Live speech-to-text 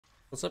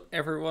What's up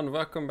everyone,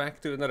 welcome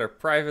back to another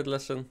private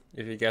lesson.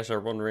 If you guys are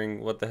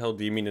wondering what the hell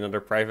do you mean another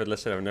private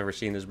lesson, I've never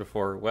seen this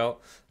before. Well,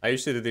 I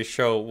used to do this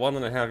show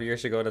 1.5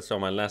 years ago, that's how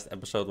my last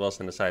episode was,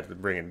 and decided to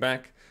bring it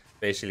back.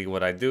 Basically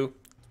what I do,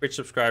 Twitch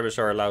subscribers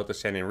are allowed to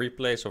send in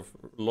replays of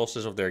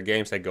losses of their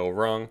games that go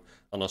wrong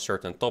on a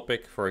certain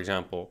topic. For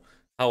example,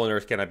 how on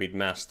earth can I beat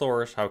mass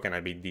stores, how can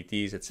I beat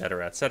DTs,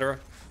 etc, etc.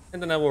 And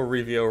then I will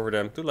review over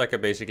them, do like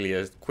basically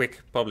a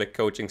quick public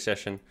coaching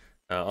session.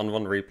 On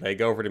one replay,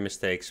 go over the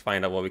mistakes,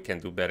 find out what we can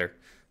do better,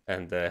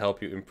 and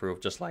help you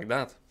improve just like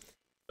that.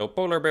 So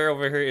Polar Bear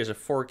over here is a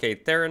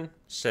 4K Terran,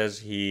 says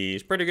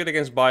he's pretty good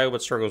against Bio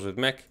but struggles with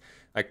Mech.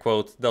 I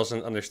quote,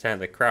 doesn't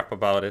understand a crap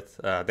about it.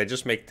 They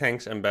just make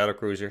tanks and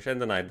battlecruisers and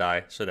then I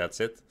die, so that's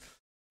it.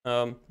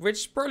 Which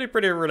is probably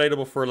pretty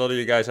relatable for a lot of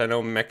you guys. I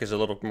know Mech is a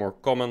little more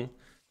common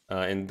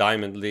in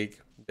Diamond League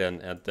than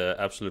at the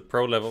Absolute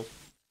Pro level.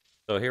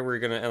 So here we're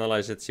going to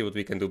analyze it, see what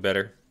we can do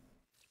better.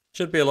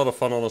 Should be a lot of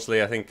fun,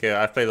 honestly. I think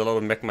I've played a lot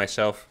of Mech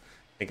myself.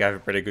 I think I have a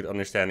pretty good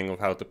understanding of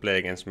how to play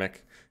against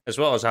Mech, as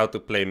well as how to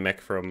play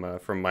Mech from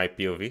my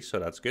POV, so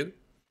that's good.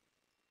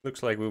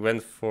 Looks like we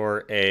went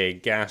for a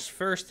gas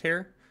first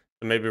here.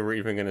 So maybe we're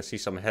even going to see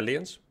some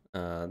Hellions.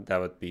 That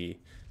would be,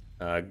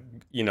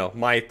 you know,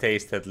 my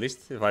taste at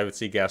least. If I would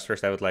see gas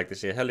first, I would like to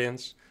see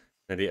Hellions.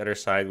 On the other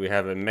side, we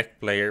have a Mech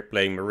player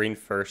playing Marine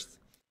first.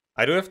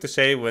 I do have to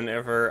say,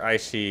 whenever I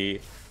see,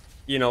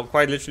 you know,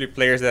 quite literally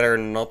players that are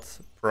not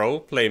pro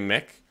play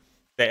Mech,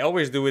 they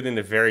always do it in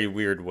a very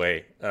weird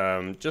way.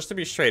 Just to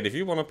be straight, if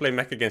you want to play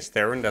Mech against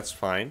Terran, that's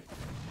fine.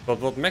 But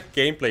what Mech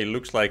gameplay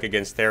looks like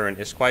against Terran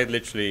is quite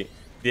literally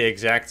the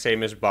exact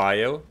same as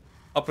Bio,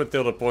 up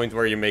until the point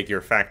where you make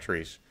your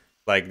factories.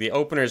 Like, the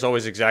opener is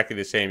always exactly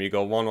the same. You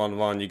go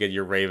 1-1-1, you get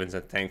your Ravens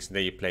and tanks, and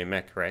then you play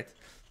Mech, right?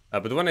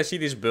 But when I see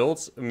these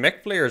builds,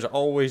 Mech players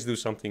always do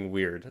something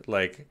weird.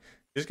 Like,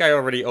 this guy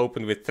already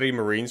opened with 3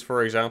 Marines,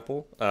 for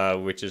example,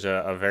 which is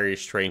a very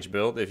strange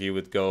build. If you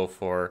would go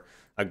for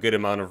a good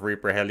amount of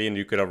Reaper Hellion,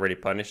 you could already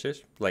punish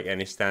this. Like,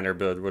 any standard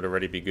build would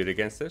already be good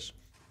against this.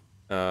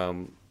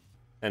 And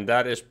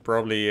that is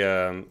probably,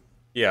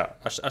 yeah,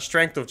 a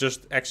strength of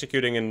just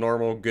executing a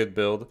normal, good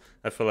build.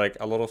 I feel like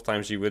a lot of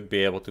times you would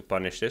be able to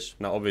punish this.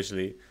 Now,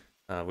 obviously,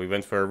 we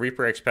went for a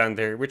Reaper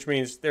expander, which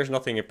means there's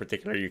nothing in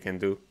particular you can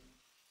do.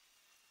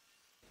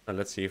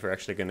 Let's see if we're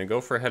actually going to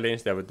go for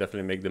Hellions. That would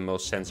definitely make the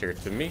most sense here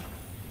to me.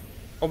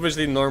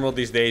 Obviously, normal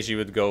these days, you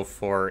would go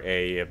for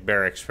a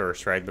barracks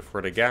first, right,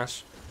 before the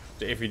gas.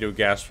 So if you do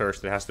gas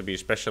first, it has to be a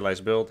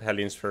specialized build,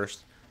 Hellions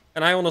first.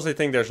 And I honestly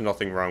think there's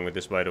nothing wrong with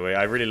this, by the way.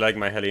 I really like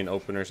my Hellion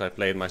openers. I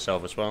played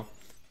myself as well.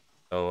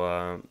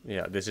 So,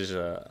 yeah, this is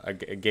a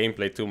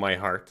gameplay to my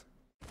heart.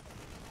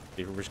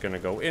 We're just going to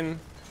go in.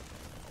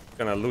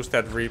 Gonna lose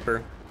that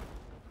Reaper.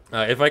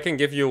 If I can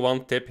give you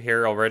one tip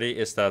here already,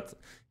 is that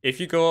if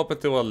you go up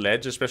into a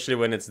ledge, especially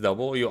when it's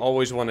double, you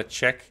always want to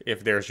check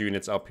if there's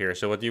units up here.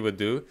 So what you would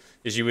do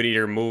is you would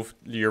either move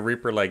your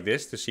Reaper like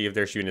this to see if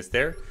there's units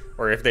there,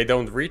 or if they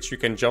don't reach, you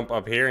can jump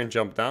up here and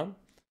jump down,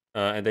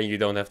 and then you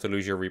don't have to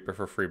lose your Reaper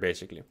for free,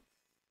 basically.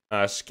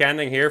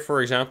 Scanning here,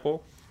 for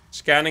example,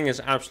 scanning is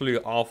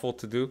absolutely awful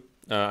to do.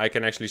 I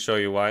can actually show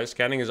you why.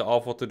 Scanning is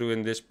awful to do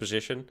in this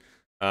position.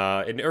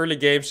 In early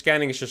games,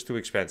 scanning is just too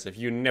expensive.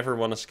 You never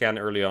want to scan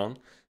early on.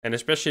 And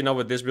especially now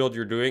with this build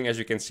you're doing, as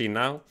you can see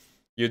now,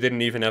 you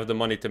didn't even have the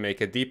money to make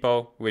a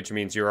depot, which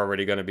means you're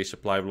already going to be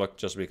supply blocked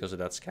just because of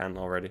that scan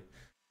already.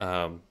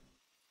 Well,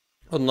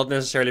 not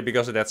necessarily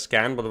because of that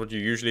scan, but what you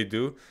usually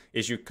do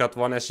is you cut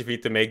one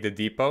SCV to make the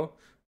depot.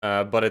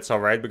 But it's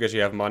alright because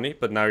you have money,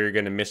 but now you're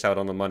going to miss out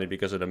on the money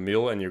because of the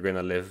mule, and you're going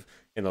to live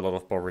in a lot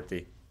of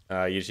poverty.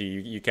 You see,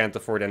 you can't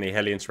afford any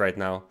Hellions right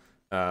now.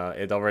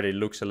 It already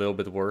looks a little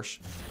bit worse.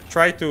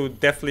 Try to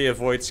definitely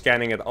avoid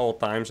scanning at all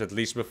times, at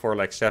least before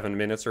like 7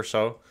 minutes or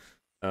so.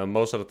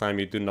 Most of the time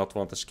you do not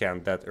want to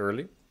scan that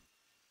early.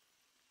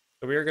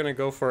 So we are going to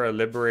go for a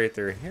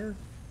Liberator here.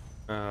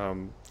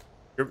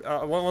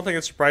 One thing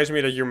that surprised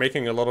me that you're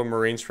making a lot of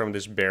Marines from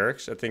this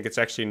barracks. I think it's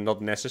actually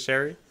not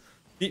necessary.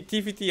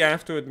 TVT, I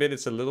have to admit,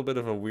 it's a little bit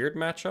of a weird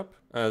matchup.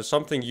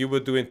 Something you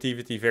would do in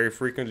TVT very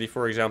frequently,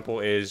 for example,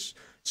 is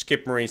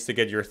skip Marines to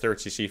get your 3rd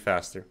CC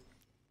faster.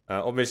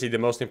 Obviously, the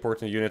most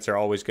important units are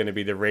always going to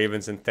be the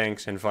Ravens and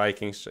tanks and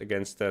Vikings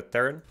against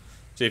Terran.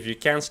 So if you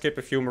can skip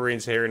a few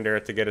Marines here and there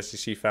to get a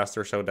CC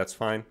faster, so that's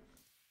fine.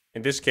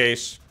 In this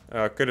case,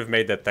 could have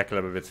made that tech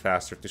lab a bit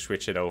faster to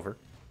switch it over.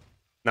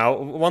 Now,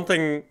 one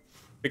thing,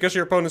 because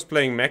your opponent's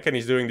playing Mech and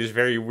he's doing this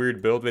very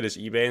weird build with his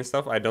eBay and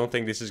stuff, I don't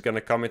think this is going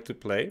to come into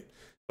play.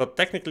 But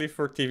technically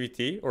for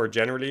TVT, or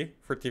generally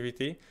for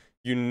TVT,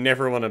 you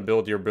never want to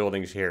build your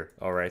buildings here,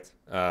 alright?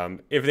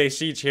 If they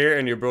siege here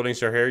and your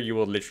buildings are here, you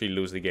will literally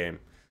lose the game.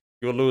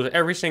 You will lose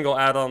every single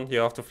add-on, you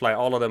have to fly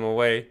all of them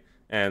away,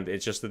 and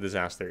it's just a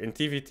disaster. In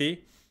TVT,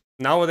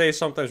 nowadays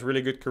sometimes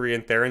really good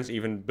Korean Terrans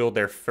even build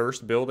their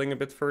first building a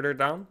bit further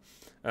down.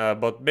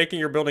 But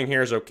making your building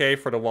here is okay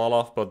for the wall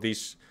off, but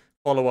these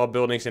follow-up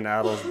buildings and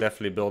add-ons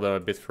definitely build them a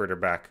bit further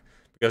back.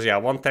 Because yeah,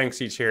 one tank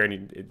siege here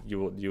and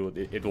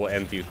it will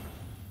end you.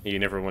 You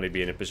never want to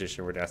be in a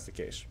position where that's the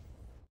case.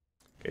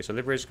 Okay, so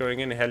Liberator's going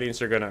in.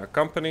 Hellions are going to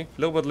accompany. A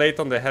little bit late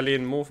on the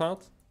Hellion move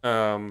out.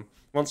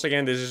 Once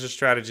again, this is a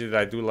strategy that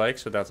I do like,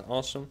 so that's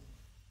awesome.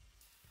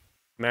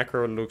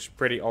 Macro looks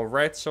pretty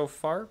alright so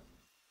far.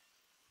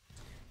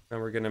 Now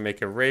we're going to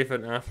make a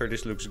Raven after.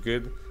 This looks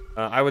good.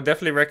 I would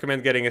definitely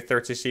recommend getting a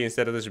 3rd CC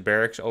instead of this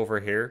barracks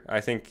over here.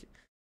 I think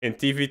in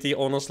TVT,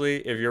 honestly,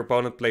 if your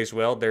opponent plays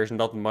well, there's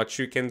not much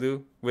you can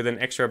do with an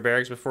extra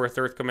barracks before a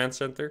 3rd command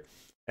center.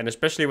 And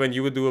especially when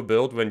you would do a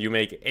build when you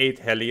make 8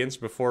 Hellions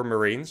before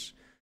Marines,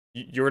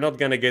 you're not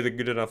going to get a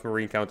good enough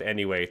Marine count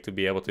anyway to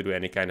be able to do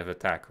any kind of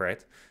attack,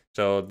 right?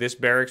 So this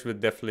barracks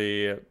would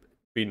definitely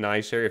be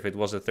nicer if it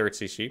was a 3rd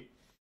CC.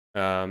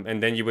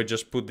 And then you would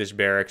just put this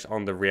barracks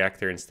on the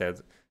reactor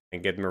instead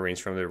and get Marines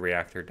from the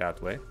reactor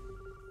that way.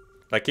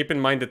 Like, keep in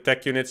mind the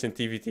tech units in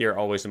TVT are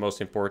always the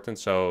most important,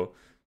 so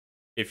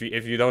if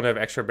you don't have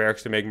extra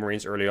barracks to make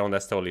Marines early on,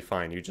 that's totally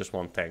fine. You just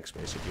want tanks,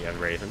 basically, and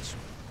Ravens.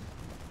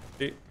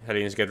 See,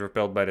 Hellions get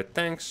repelled by the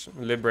tanks.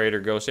 Liberator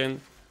goes in.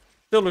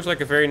 Still looks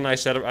like a very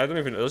nice setup. I don't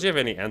even... Does he have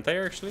any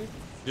anti-air, actually?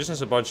 Just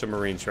has a bunch of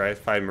Marines, right?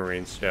 5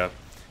 Marines, yeah.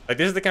 Like,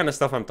 this is the kind of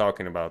stuff I'm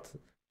talking about.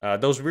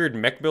 Those weird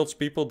mech builds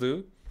people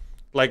do.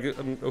 Like,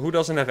 who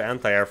doesn't have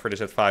anti-air for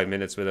this at 5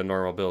 minutes with a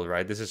normal build,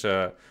 right? This is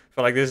a... I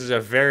feel like this is a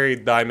very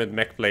diamond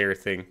mech player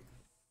thing.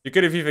 You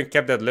could have even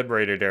kept that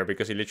Liberator there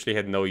because he literally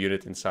had no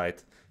unit in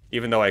sight.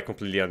 Even though I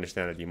completely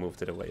understand that he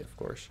moved it away, of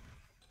course.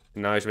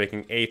 And now he's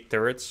making 8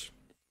 turrets.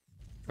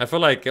 I feel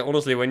like,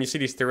 honestly, when you see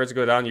these turrets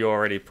go down, you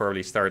already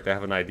probably start to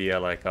have an idea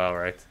like,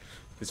 alright,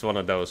 it's one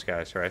of those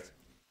guys, right?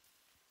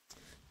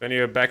 When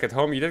you're back at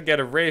home, you did get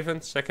a Raven.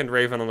 2nd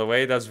Raven on the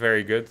way, that's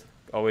very good.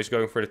 Always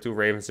going for the 2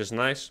 Ravens is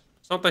nice.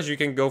 Sometimes you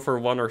can go for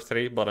 1 or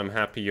 3, but I'm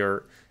happy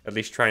you're at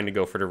least trying to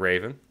go for the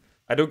Raven.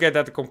 I do get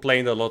that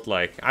complained a lot,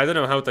 like, I don't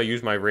know how to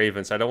use my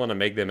Ravens, I don't want to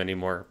make them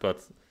anymore,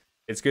 but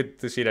it's good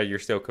to see that you're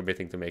still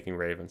committing to making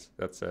Ravens.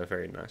 That's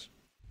very nice.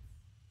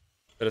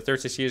 So the 3rd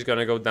CC is going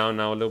to go down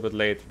now a little bit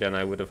later than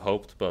I would have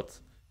hoped, but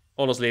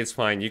honestly, it's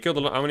fine. You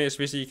killed how many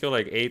SCVs did you kill?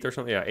 Like 8 or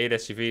something? Yeah, 8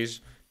 SCVs.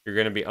 You're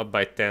going to be up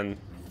by 10.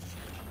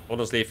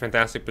 Honestly,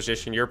 fantastic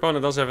position. Your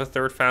opponent does have a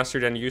 3rd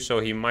faster than you, so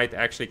he might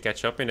actually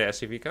catch up in the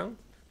SCV count.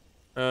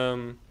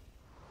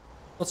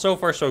 But so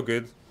far, so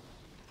good.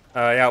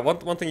 Yeah,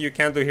 one thing you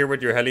can do here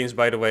with your Hellions,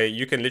 by the way,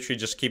 you can literally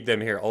just keep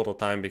them here all the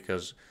time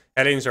because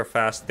Hellions are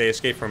fast. They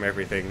escape from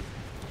everything.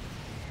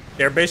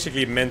 They're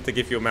basically meant to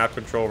give you map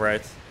control,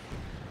 right?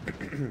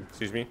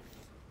 Excuse me.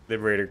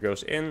 Liberator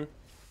goes in.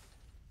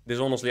 This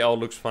honestly all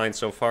looks fine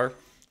so far.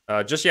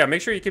 Just, yeah,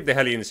 make sure you keep the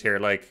Hellions here.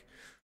 Like,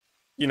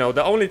 you know,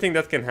 the only thing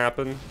that can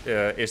happen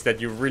is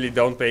that you really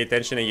don't pay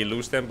attention and you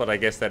lose them. But I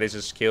guess that is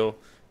a skill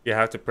you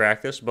have to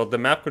practice. But the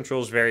map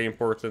control is very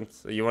important.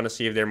 You want to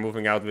see if they're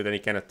moving out with any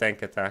kind of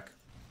tank attack.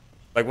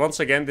 Like, once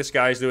again, this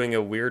guy is doing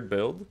a weird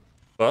build.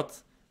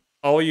 But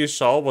all you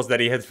saw was that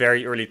he had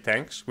very early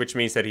tanks, which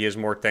means that he has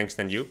more tanks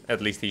than you.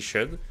 At least he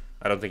should.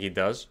 I don't think he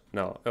does.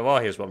 No. Well,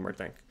 he has 1 more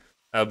tank.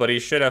 But he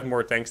should have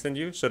more tanks than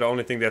you. So the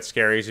only thing that's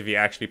scary is if he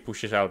actually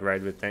pushes out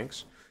right with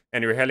tanks.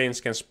 And your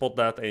Hellions can spot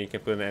that and you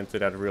can put an end to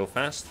that real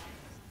fast.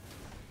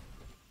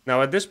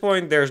 Now at this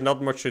point, there's not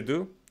much to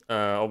do.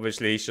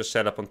 Obviously, he's just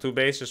set up on 2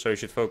 bases, so you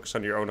should focus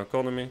on your own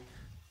economy.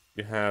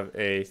 You have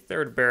a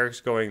 3rd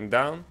barracks going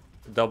down.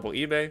 Double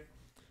eBay.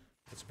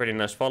 It's a pretty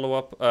nice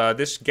follow-up.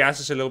 This gas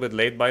is a little bit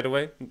late, by the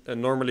way.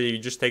 Normally, you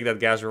just take that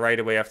gas right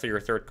away after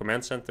your 3rd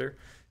command center.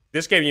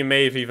 This game, you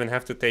may even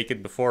have to take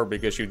it before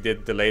because you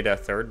did delay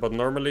that 3rd. But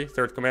normally,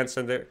 3rd command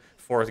center,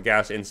 4th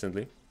gas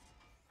instantly.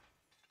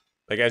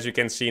 Like, as you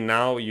can see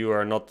now, you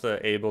are not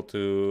able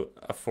to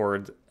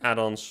afford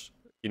add-ons,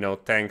 you know,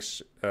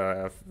 tanks,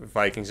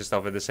 Vikings and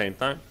stuff at the same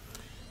time.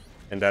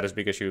 And that is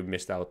because you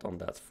missed out on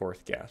that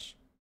 4th gas.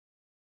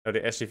 Now, the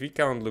SCV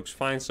count looks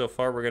fine so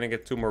far. We're going to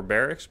get 2 more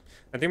barracks.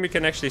 I think we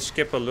can actually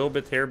skip a little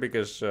bit here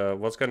because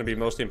what's going to be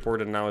most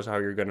important now is how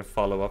you're going to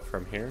follow up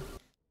from here.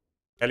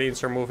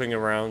 Hellions are moving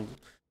around.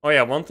 Oh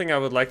yeah, one thing I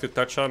would like to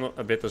touch on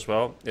a bit as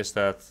well is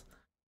that,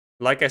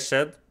 like I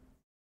said,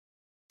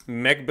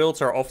 mech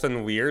builds are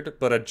often weird,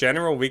 but a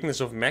general weakness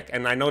of mech,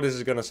 and I know this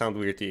is going to sound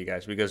weird to you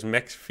guys, because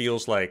mech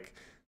feels like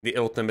the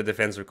ultimate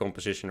defensive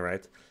composition,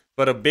 right?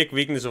 But a big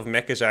weakness of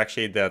mech is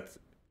actually that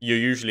you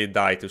usually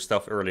die to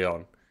stuff early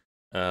on.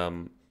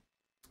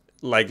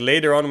 Like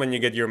later on when you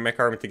get your mech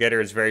army together,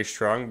 it's very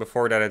strong.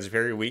 Before that, it's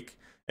very weak.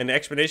 And the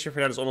explanation for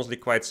that is honestly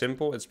quite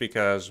simple. It's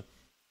because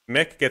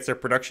mech gets their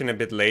production a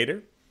bit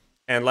later.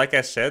 And like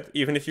I said,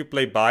 even if you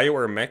play bio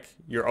or mech,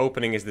 your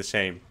opening is the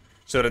same.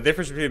 So the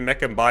difference between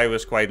mech and bio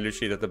is quite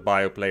literally that the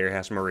bio player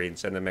has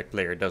marines and the mech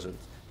player doesn't.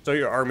 So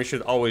your army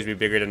should always be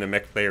bigger than the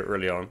mech player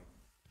early on.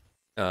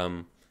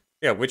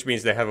 Yeah, which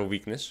means they have a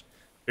weakness.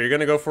 So you're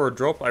going to go for a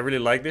drop. I really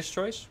like this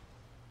choice.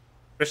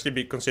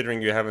 Especially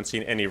considering you haven't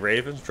seen any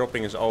ravens.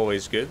 Dropping is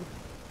always good.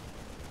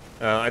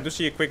 I do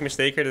see a quick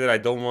mistake here that I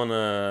don't want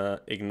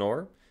to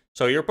ignore.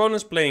 So your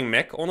opponent's playing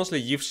mech. Honestly,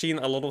 you've seen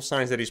a lot of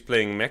signs that he's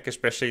playing mech,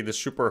 especially the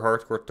super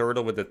hardcore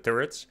turtle with the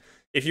turrets.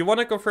 If you want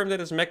to confirm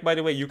that it's mech, by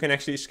the way, you can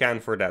actually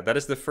scan for that. That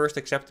is the first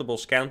acceptable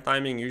scan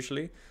timing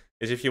usually,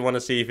 is if you want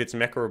to see if it's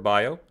mech or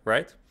bio,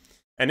 right?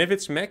 And if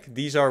it's Mech,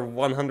 these are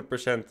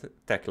 100%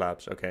 tech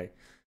labs, okay?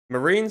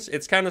 Marines,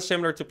 it's kind of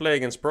similar to play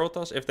against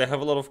Protoss. If they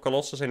have a lot of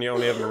Colossus and you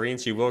only have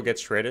Marines, you will get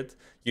shredded.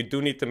 You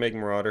do need to make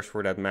Marauders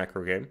for that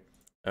macro game.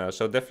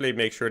 So definitely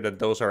make sure that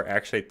those are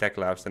actually tech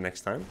labs the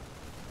next time.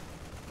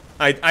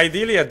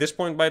 Ideally, at this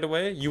point, by the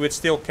way, you would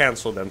still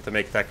cancel them to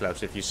make tech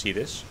labs if you see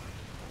this.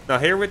 Now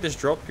here with this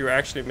drop, you're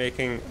actually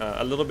making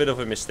a little bit of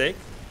a mistake.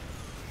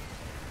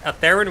 A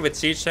Terran with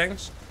siege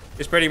tanks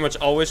is pretty much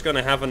always going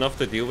to have enough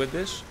to deal with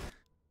this.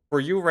 For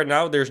you right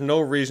now, there's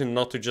no reason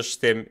not to just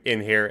stim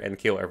in here and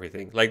kill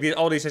everything. Like,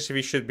 all these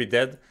SCVs should be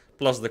dead,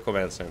 plus the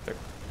command center.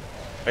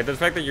 Like, the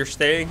fact that you're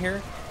staying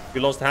here,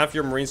 you lost half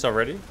your Marines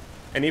already.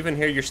 And even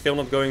here, you're still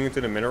not going into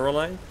the mineral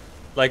line.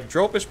 Like,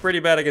 drop is pretty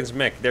bad against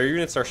Mech. Their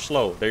units are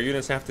slow. Their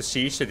units have to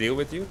siege to deal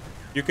with you.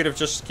 You could have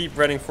just keep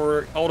running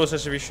forward. All those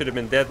SCVs should have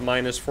been dead,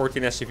 minus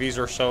 14 SCVs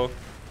or so.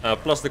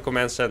 Plus the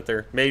command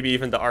center. Maybe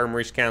even the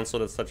armories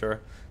cancelled, etc.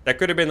 That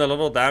could have been a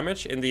little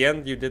damage. In the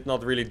end, you did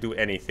not really do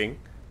anything.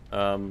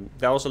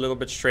 That was a little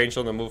bit strange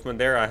on the movement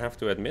there, I have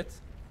to admit.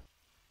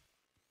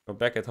 Now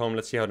back at home,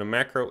 let's see how the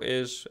macro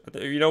is.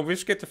 You know, we've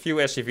skipped a few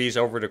SCVs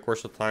over the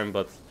course of time,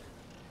 but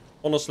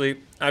honestly,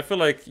 I feel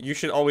like you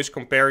should always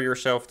compare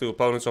yourself to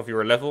opponents of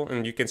your level,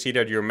 and you can see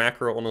that your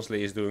macro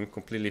honestly is doing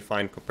completely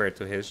fine compared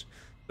to his.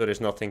 So there's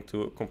nothing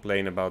to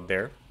complain about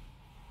there.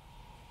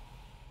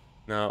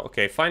 Now,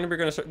 okay, finally we're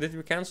gonna start. Did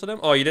we cancel them?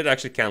 Oh, you did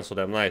actually cancel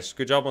them. Nice.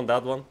 Good job on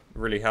that one.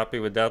 Really happy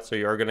with that. So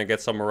you are gonna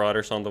get some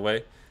Marauders on the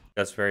way.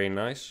 That's very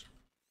nice.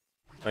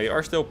 Now you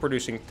are still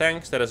producing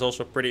tanks. That is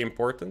also pretty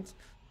important.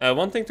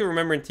 One thing to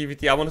remember in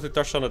TVT, I wanted to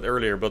touch on it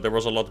earlier, but there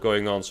was a lot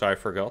going on, so I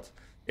forgot.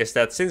 Is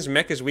that since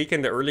Mech is weak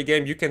in the early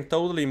game, you can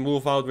totally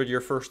move out with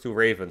your first 2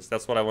 Ravens.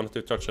 That's what I wanted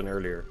to touch on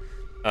earlier.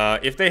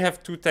 If they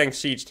have 2 tanks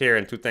sieged here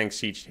and 2 tanks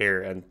sieged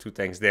here and 2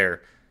 tanks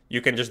there,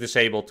 you can just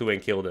disable 2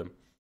 and kill them.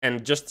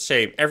 And just the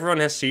same, everyone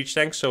has siege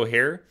tanks, so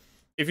here,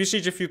 if you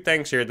siege a few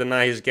tanks here,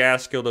 deny his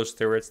gas, kill those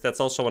turrets,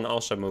 that's also an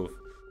awesome move.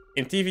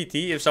 In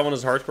TVT, if someone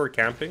is hardcore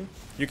camping,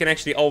 you can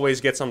actually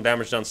always get some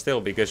damage done still,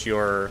 because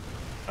you're,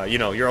 you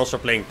know, you're also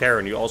playing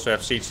Terran, you also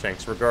have siege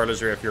tanks,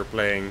 regardless of if you're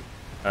playing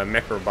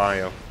Mech or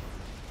Bio.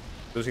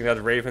 Losing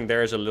that Raven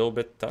there is a little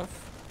bit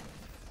tough.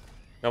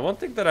 Now, one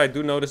thing that I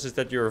do notice is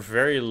that you're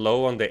very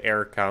low on the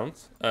air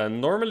count.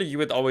 Normally, you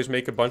would always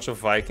make a bunch of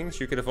Vikings.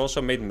 You could have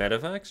also made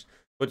medevacs,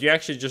 but you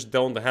actually just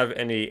don't have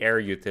any air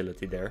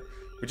utility there,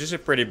 which is a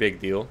pretty big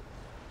deal.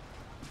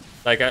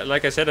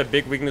 Like I said, a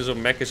big weakness of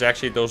Mech is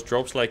actually those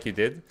drops like you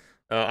did.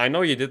 I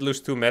know you did lose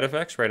 2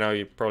 medevacs. Right now,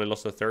 you probably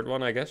lost the 3rd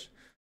one, I guess.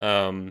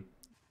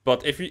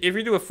 But if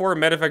you do a 4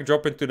 medevac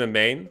drop into the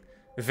main,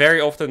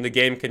 very often the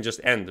game can just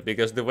end,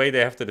 because the way they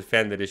have to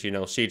defend it is, you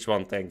know, siege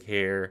 1 tank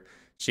here,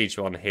 siege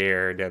 1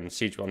 here, then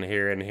siege 1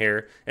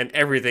 here, and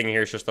everything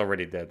here is just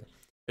already dead.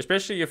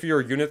 Especially if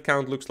your unit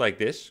count looks like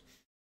this.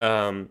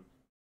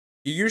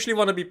 You usually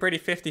want to be pretty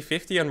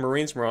 50-50 on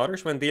Marines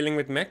Marauders when dealing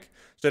with Mech.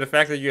 So the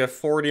fact that you have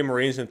 40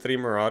 Marines and 3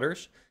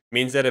 Marauders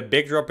means that a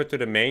big drop into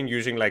the main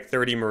using like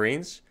 30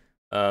 Marines,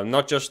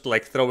 not just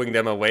like throwing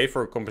them away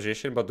for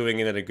composition, but doing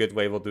it in a good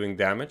way while doing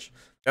damage,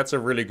 that's a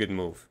really good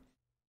move.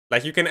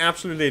 Like, you can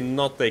absolutely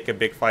not take a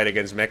big fight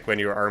against Mech when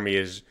your army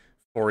is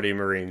 40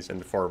 Marines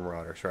and 4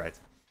 Marauders, right?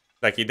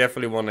 Like, you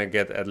definitely want to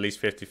get at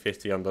least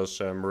 50-50 on those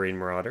Marine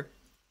Marauder.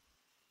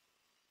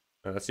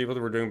 Let's see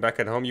what we're doing back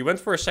at home. You went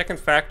for a second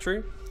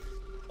factory.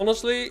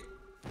 Honestly,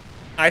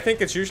 I think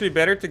it's usually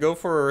better to go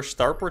for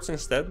starports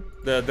instead.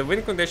 The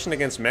win condition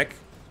against Mech,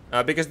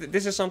 because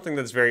this is something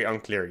that's very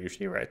unclear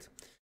usually, right?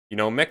 You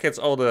know, Mech gets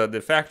all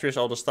the factories,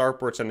 all the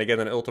starports, and they get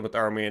an ultimate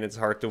army, and it's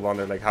hard to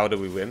wonder, like, how do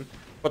we win?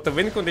 But the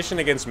win condition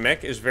against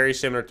Mech is very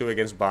similar to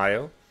against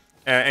Bio.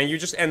 And you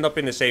just end up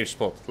in the same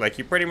spot. Like,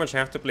 you pretty much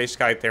have to play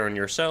Sky Terran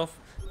yourself.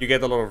 You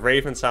get a lot of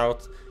Ravens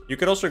out. You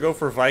could also go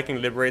for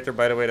Viking Liberator,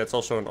 by the way, that's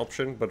also an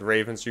option, but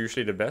Ravens are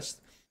usually the best.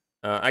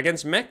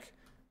 Against Mech,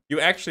 you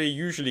actually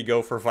usually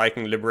go for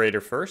Viking Liberator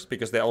first,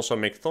 because they also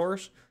make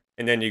Thors,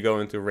 and then you go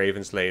into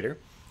Ravens later.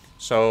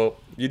 So,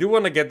 you do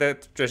want to get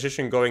that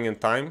transition going in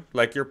time.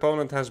 Like, your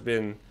opponent has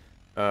been,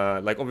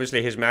 like,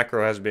 obviously his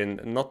macro has been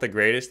not the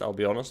greatest, I'll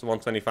be honest,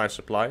 125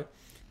 supply.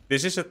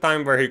 This is a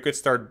time where he could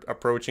start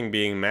approaching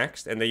being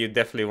maxed, and then you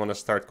definitely want to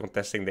start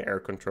contesting the air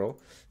control.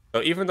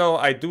 So, even though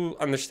I do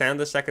understand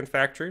the second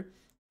factory,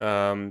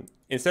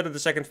 instead of the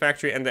second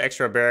factory and the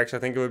extra barracks, I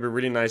think it would be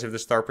really nice if the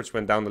starports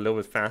went down a little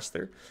bit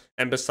faster.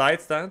 And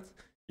besides that,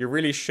 you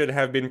really should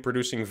have been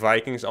producing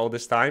Vikings all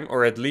this time,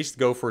 or at least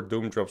go for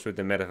Doom drops with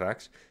the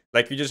medevacs.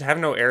 Like, you just have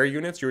no air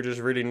units, you're just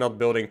really not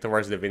building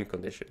towards the win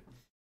condition.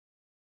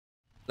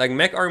 Like,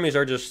 Mech armies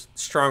are just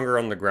stronger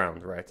on the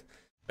ground, right?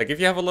 Like, if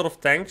you have a lot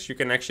of tanks, you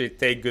can actually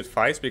take good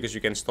fights because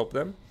you can stop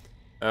them.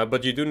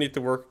 But you do need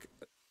to work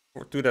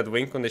to that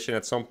win condition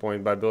at some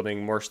point by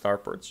building more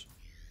starports.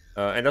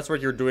 And that's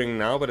what you're doing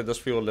now, but it does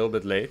feel a little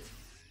bit late.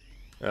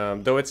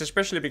 Though it's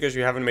especially because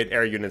you haven't made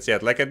air units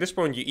yet. Like, at this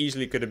point, you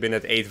easily could have been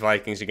at 8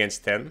 Vikings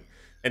against 10.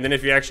 And then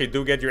if you actually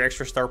do get your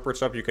extra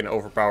starports up, you can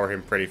overpower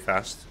him pretty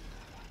fast.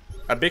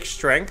 A big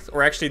strength,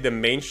 or actually the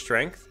main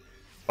strength,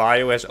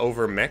 Bio has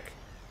over Mech,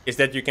 is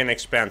that you can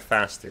expand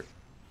faster.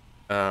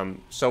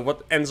 So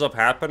what ends up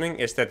happening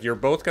is that you're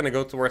both going to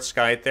go towards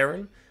Sky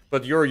Terran,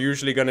 but you're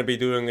usually going to be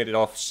doing it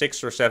off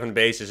 6 or 7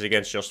 bases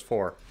against just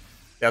 4.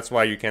 That's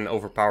why you can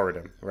overpower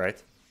them,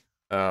 right?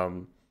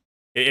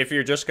 If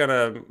you're just going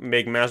to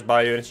make mass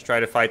bio units try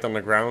to fight on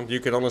the ground, you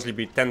could honestly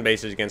be 10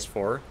 bases against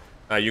 4.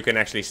 You can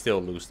actually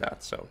still lose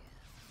that, so.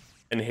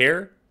 And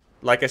here,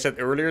 like I said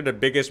earlier, the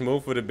biggest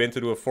move would have been to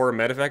do a 4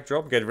 medevac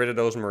drop, get rid of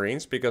those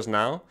Marines, because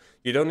now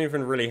you don't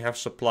even really have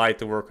supply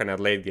to work on that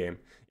late game.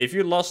 If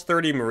you lost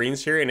 30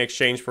 Marines here in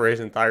exchange for his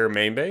entire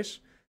main base,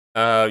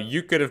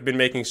 you could have been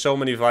making so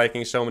many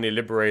Vikings, so many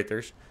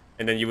Liberators,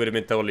 and then you would have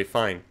been totally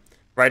fine.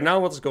 Right now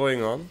what's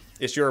going on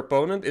is your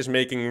opponent is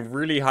making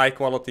really high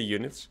quality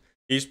units.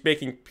 He's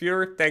making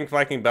pure tank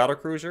Viking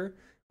Battlecruiser,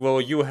 while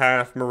you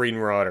have Marine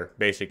Marauder,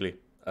 basically.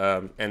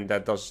 And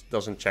that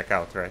doesn't check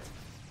out, right?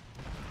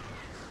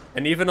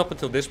 And even up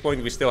until this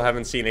point, we still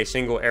haven't seen a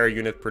single air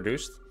unit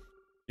produced.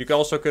 You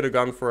also could have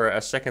gone for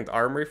a second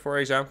armory, for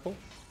example.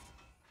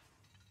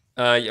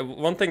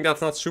 One thing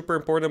that's not super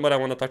important, but I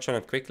want to touch on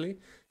it quickly,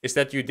 is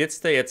that you did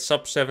stay at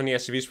sub 70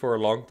 SCVs for a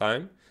long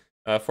time.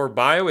 For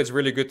bio, it's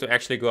really good to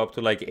actually go up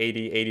to like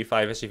 80,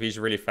 85 SCVs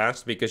really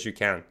fast, because you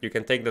can. You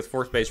can take that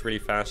fourth base really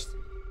fast.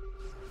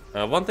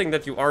 One thing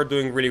that you are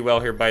doing really well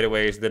here, by the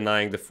way, is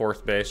denying the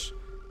fourth base.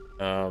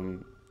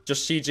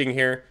 Just sieging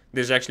here,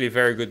 this is actually a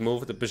very good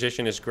move. The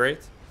position is great.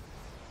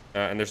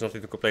 And there's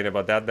nothing to complain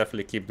about that.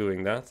 Definitely keep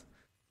doing that.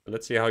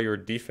 Let's see how your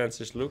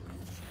defenses look.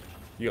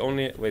 You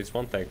only... Wait, it's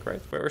one tank,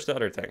 right? Where's the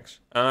other tanks?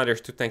 Ah,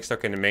 there's 2 tanks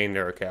stuck in the main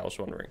there. Okay, I was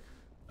wondering.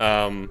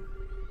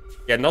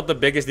 Yeah, not the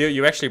biggest deal.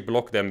 You actually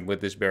block them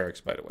with this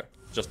barracks, by the way.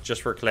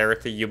 Just for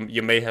clarity.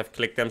 You may have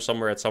clicked them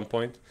somewhere at some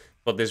point.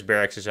 But this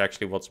barracks is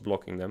actually what's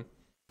blocking them.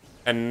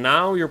 And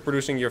now you're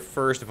producing your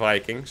first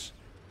Vikings.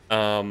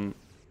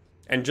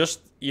 And just,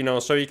 you know,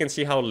 so you can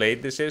see how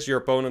late this is. Your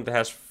opponent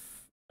has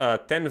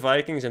 10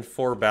 Vikings and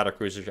 4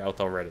 Battlecruisers out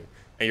already.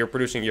 And you're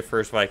producing your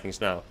first Vikings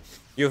now.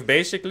 You've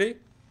basically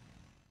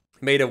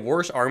made a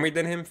worse army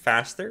than him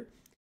faster.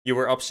 You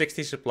were up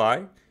 60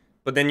 supply.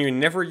 But then you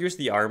never used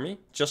the army.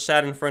 Just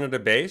sat in front of the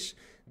base.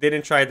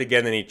 Didn't try to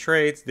get any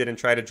trades. Didn't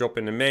try to drop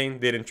in the main.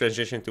 Didn't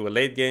transition to a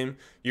late game.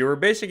 You were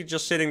basically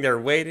just sitting there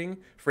waiting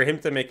for him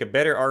to make a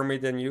better army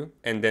than you.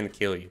 And then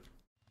kill you.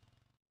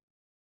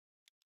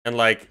 And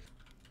like...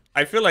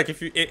 I feel like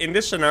if you... In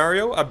this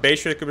scenario, a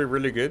base trade could be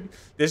really good.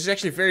 This is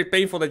actually very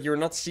painful that you're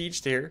not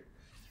sieged here.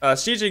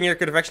 Sieging here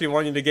could have actually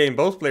won you the game.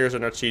 Both players are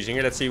not sieging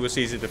here. Let's see who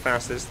sieges the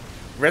fastest.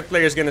 Red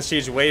player is going to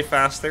siege way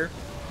faster.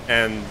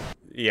 And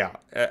yeah,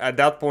 at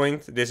that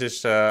point, this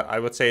is... I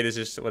would say this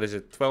is... What is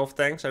it? 12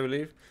 tanks, I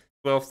believe.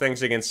 12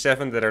 tanks against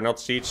 7 that are not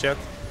sieged yet.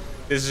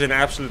 This is an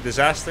absolute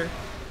disaster.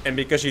 And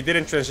because you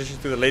didn't transition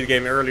to the late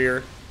game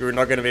earlier, you're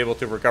not going to be able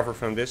to recover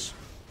from this.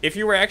 If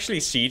you were actually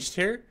sieged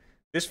here...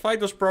 This fight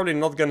was probably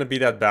not going to be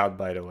that bad,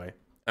 by the way.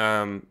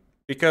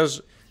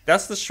 Because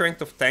that's the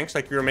strength of tanks,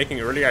 like we were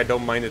making earlier. I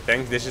don't mind the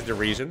tanks. This is the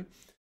reason.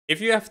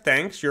 If you have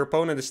tanks, your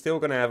opponent is still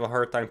going to have a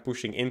hard time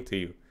pushing into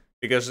you.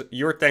 Because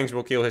your tanks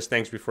will kill his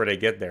tanks before they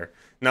get there.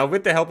 Now,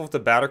 with the help of the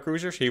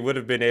Battlecruisers, he would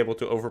have been able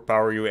to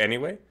overpower you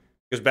anyway.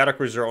 Because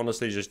Battlecruisers are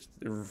honestly just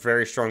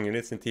very strong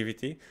units in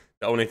TVT.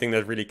 The only thing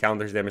that really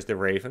counters them is the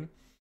Raven.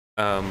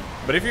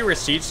 But if you were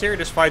sieged here,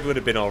 this fight would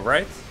have been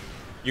alright.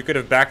 You could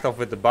have backed off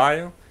with the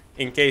bio.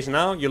 In case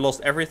now, you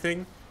lost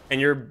everything, and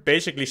you're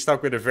basically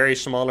stuck with a very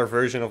smaller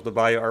version of the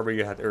bio armor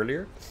you had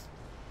earlier.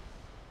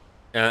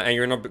 And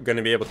you're not going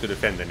to be able to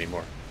defend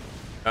anymore.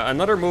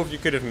 Another move you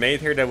could have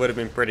made here that would have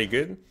been pretty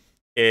good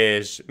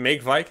is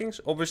make Vikings.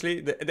 Obviously,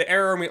 the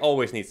air army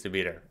always needs to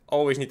be there.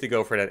 Always need to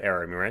go for that air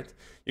army, right?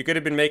 You could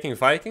have been making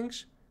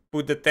Vikings,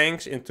 put the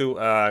tanks into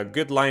a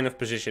good line of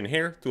position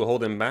here to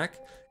hold him back,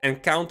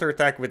 and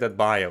counterattack with that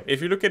bio.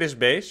 If you look at his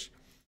base...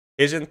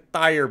 His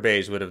entire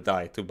base would have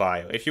died to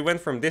bio. If you went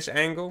from this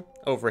angle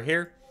over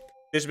here,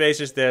 this base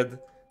is dead,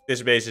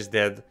 this base is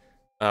dead.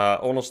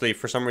 Honestly,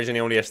 for some reason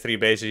he only has 3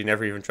 bases. He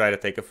never even tried to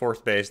take a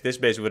 4th base. This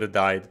base would have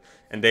died,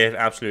 and they have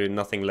absolutely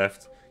nothing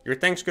left. Your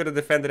tanks could have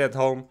defended at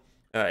home.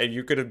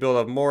 You could have built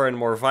up more and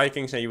more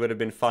Vikings, and you would have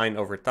been fine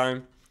over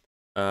time.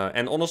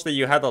 And honestly,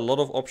 you had a lot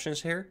of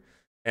options here.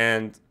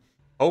 And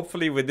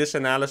hopefully with this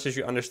analysis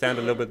you understand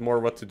a little bit more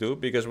what to do,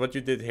 because what you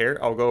did here,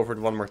 I'll go over it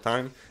one more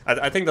time.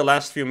 I think the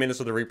last few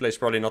minutes of the replay is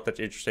probably not that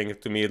interesting.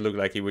 To me it looked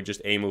like he would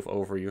just A-move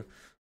over you.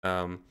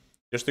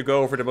 Just to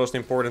go over the most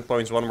important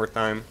points one more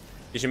time,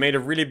 is you made a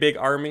really big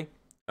army.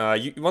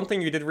 One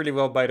thing you did really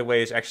well, by the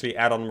way, is actually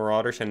add on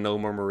Marauders and no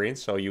more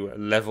Marines, so you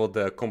leveled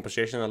the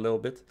composition a little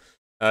bit.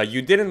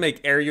 You didn't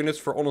make air units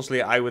for,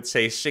 honestly, I would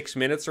say 6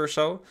 minutes or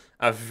so.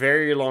 A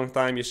very long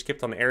time you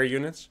skipped on air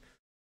units.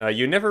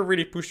 You never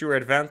really pushed your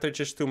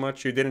advantages too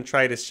much. You didn't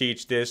try to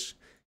siege this.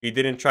 You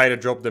didn't try to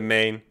drop the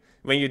main.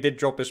 When you did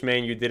drop his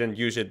main, you didn't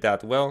use it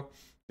that well.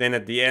 Then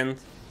at the end,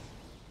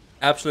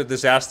 absolute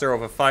disaster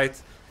of a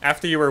fight.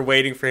 After you were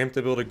waiting for him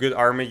to build a good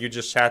army, you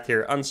just sat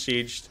here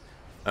unsieged.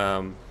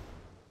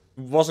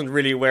 Wasn't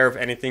really aware of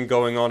anything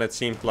going on, it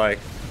seemed like.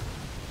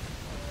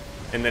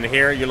 And then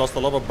here, you lost a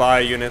lot of bio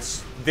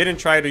units. Didn't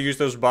try to use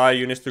those bio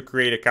units to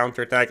create a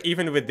counterattack.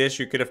 Even with this,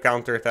 you could have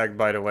counterattacked,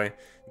 by the way.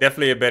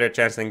 Definitely a better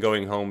chance than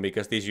going home,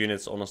 because these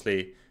units,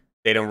 honestly,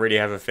 they don't really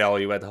have a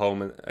value at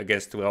home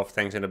against 12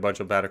 tanks and a bunch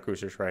of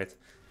Battlecruisers, right?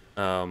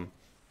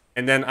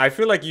 And then I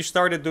feel like you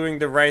started doing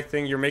the right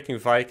thing. You're making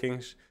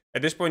Vikings.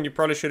 At this point, you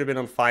probably should have been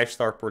on 5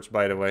 starports,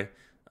 by the way.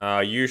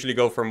 You usually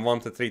go from 1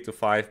 to 3 to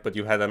 5, but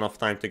you had enough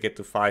time to get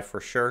to 5 for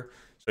sure.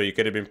 So you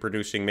could have been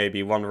producing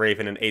maybe 1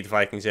 Raven and 8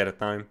 Vikings at a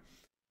time.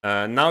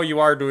 Now you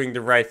are doing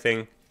the right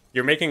thing.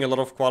 You're making a lot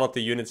of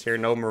quality units here,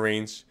 no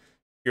Marines.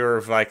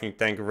 Pure Viking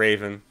tank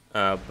Raven.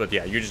 But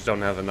yeah, you just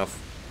don't have enough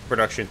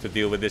production to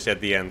deal with this at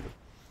the end.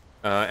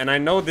 And I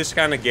know this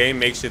kind of game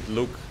makes it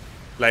look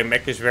like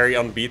Mech is very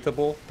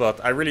unbeatable,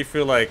 but I really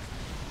feel like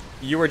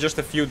you were just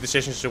a few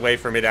decisions away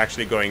from it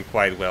actually going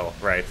quite well,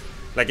 right?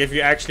 Like if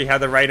you actually had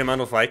the right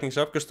amount of Vikings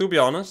up, because to be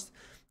honest,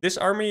 this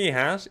army he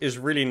has is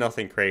really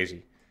nothing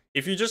crazy.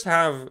 If you just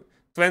have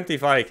 20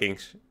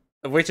 Vikings,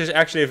 which is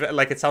actually,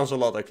 like, it sounds a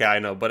lot, okay, I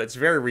know, but it's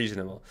very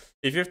reasonable.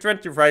 If you have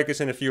 20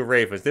 Vikings and a few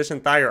Ravens, this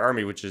entire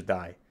army would just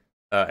die.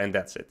 And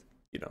that's it,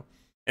 you know.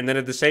 And then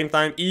at the same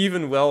time,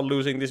 even while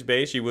losing this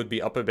base, you would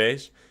be up a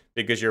base,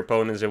 because your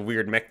opponent is a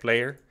weird Mech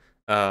player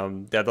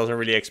that doesn't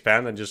really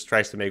expand and just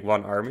tries to make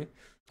one army.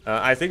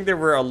 I think there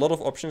were a lot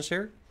of options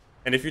here.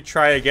 And if you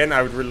try again,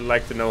 I would really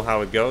like to know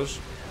how it goes.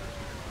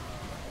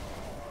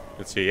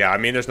 Let's see. Yeah, I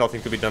mean, there's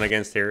nothing to be done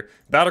against here.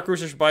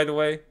 Battlecruisers, by the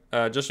way,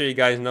 just so you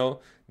guys know,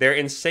 they're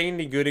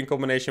insanely good in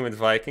combination with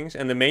Vikings.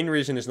 And the main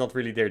reason is not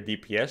really their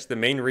DPS. The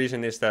main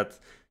reason is that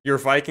your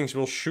Vikings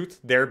will shoot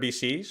their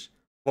BCs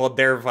while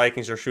their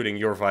Vikings are shooting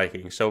your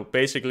Vikings. So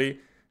basically,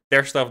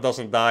 their stuff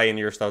doesn't die and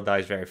your stuff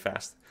dies very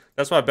fast.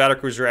 That's why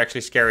Battlecruisers are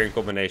actually scary in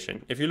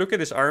combination. If you look at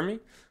this army,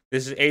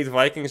 this is 8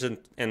 Vikings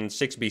and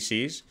 6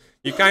 BCs.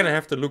 You kind of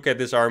have to look at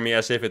this army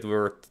as if it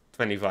were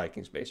 20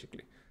 Vikings,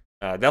 basically.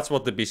 That's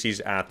what the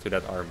BCs add to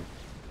that army.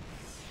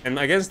 And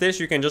against this,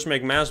 you can just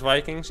make mass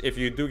Vikings. If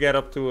you do get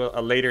up to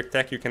a later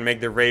tech, you can make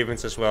the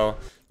Ravens as well.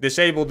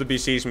 Disable the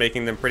BCs,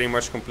 making them pretty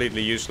much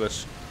completely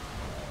useless.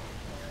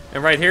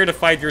 And right here, the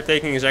fight you're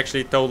taking is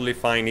actually totally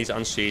fine. He's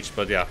unsieged,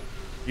 but yeah.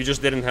 You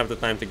just didn't have the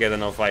time to get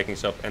enough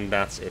Vikings up, and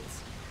that's it.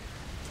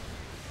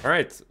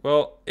 Alright,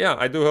 well, yeah,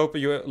 I do hope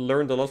you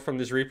learned a lot from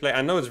this replay.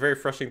 I know it's very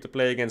frustrating to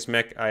play against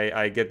Mech.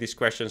 I get these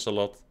questions a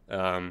lot.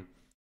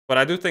 But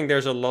I do think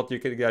there's a lot you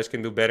guys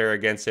can do better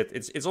against it.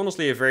 It's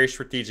honestly a very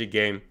strategic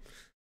game.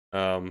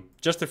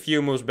 Just a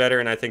few moves better,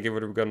 and I think it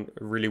would have gone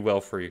really well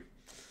for you.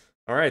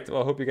 Alright,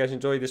 well, I hope you guys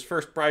enjoyed this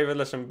first private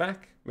lesson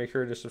back. Make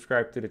sure to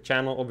subscribe to the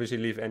channel. Obviously,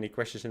 leave any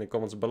questions in the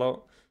comments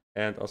below.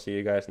 And I'll see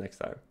you guys next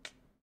time.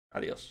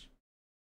 Adios.